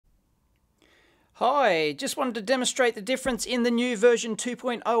Hi, just wanted to demonstrate the difference in the new version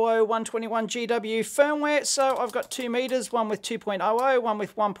 2.00 121GW firmware. So I've got 2 meters, one with 2.00, one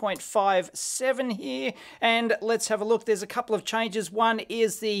with 1.57 here, and let's have a look. There's a couple of changes. One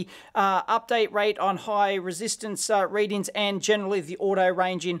is the update rate on high resistance readings and generally the auto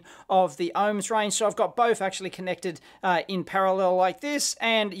ranging of the ohms range. So I've got both actually connected in parallel like this,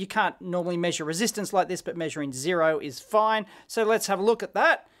 and you can't normally measure resistance like this, but measuring 0 is fine. So let's have a look at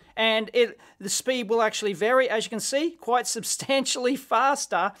that. And the speed will actually vary, as you can see, quite substantially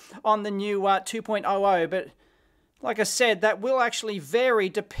faster on the new 2.00. But like I said, that will actually vary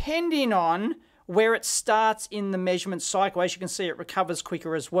depending on where it starts in the measurement cycle. As you can see, it recovers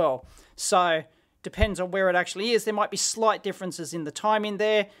quicker as well. So depends on where it actually is. There might be slight differences in the timing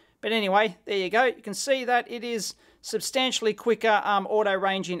there. But anyway, there you go. You can see that it is substantially quicker auto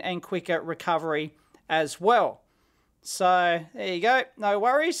ranging and quicker recovery as well. So there you go, no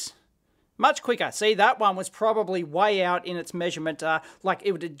worries. Much quicker. See, that one was probably way out in its measurement, like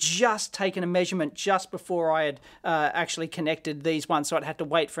it would have just taken a measurement just before I had actually connected these ones, so I'd have to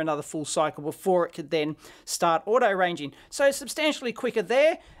wait for another full cycle before it could then start auto ranging. So substantially quicker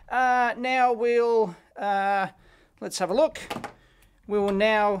there. Now we'll, let's have a look. We will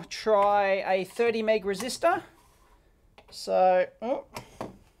now try a 30 meg resistor. So, oh.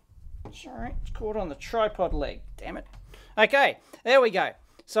 Sorry, it's caught on the tripod leg, damn it. Okay, there we go.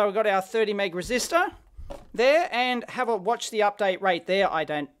 So we've got our 30 meg resistor there, and have a watch the update rate there. I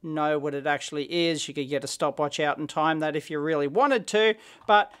don't know what it actually is. You could get a stopwatch out and time that if you really wanted to,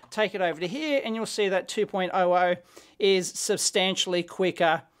 but take it over to here and you'll see that 2.00 is substantially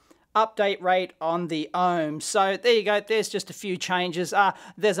quicker update rate on the ohms. So there you go, there's just a few changes.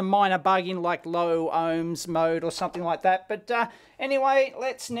 There's a minor bug in like low ohms mode or something like that. But anyway,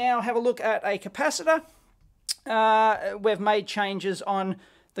 let's now have a look at a capacitor. We've made changes on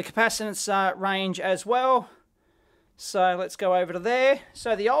the capacitance range as well. So let's go over to there.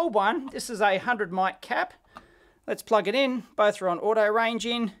 So the old one, this is a 100 mic cap. Let's plug it in. Both are on auto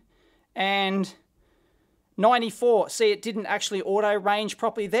ranging, and 94. See, it didn't actually auto range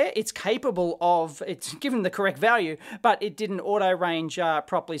properly there. It's capable of, it's given the correct value, but it didn't auto range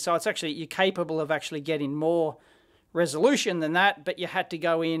properly. So it's actually, you're capable of actually getting more resolution than that, but you had to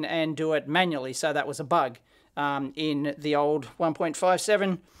go in and do it manually. So that was a bug in the old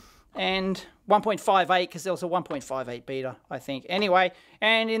 1.57 and 1.58, because there was a 1.58 beta, I think. Anyway,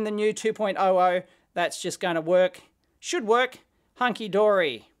 and in the new 2.00, that's just going to work, should work,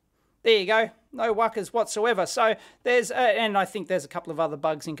 hunky-dory. There you go. No wuckers whatsoever. So there's, and I think there's a couple of other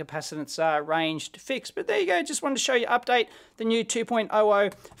bugs in capacitance range to fix. But there you go. Just wanted to show you update the new 2.00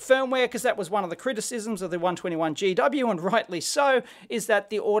 firmware, because that was one of the criticisms of the 121GW, and rightly so, is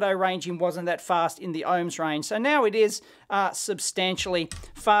that the auto ranging wasn't that fast in the ohms range. So now it is substantially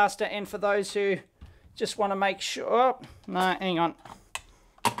faster. And for those who just want to make sure, oh, no, hang on.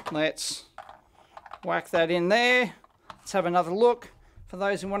 Let's whack that in there. Let's have another look. For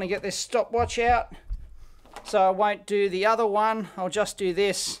those who want to get this stopwatch out. So I won't do the other one. I'll just do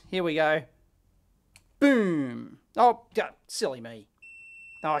this. Here we go. Boom. Oh, silly me.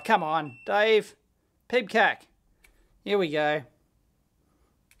 Oh, come on, Dave. Pibcack. Here we go.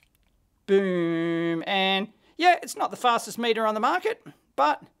 Boom. And yeah, it's not the fastest meter on the market,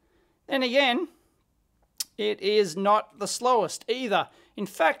 but then again, it is not the slowest either. In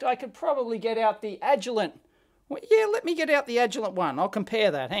fact, I could probably get out the Agilent. Well, yeah, let me get out the Agilent one. I'll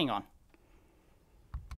compare that. Hang on.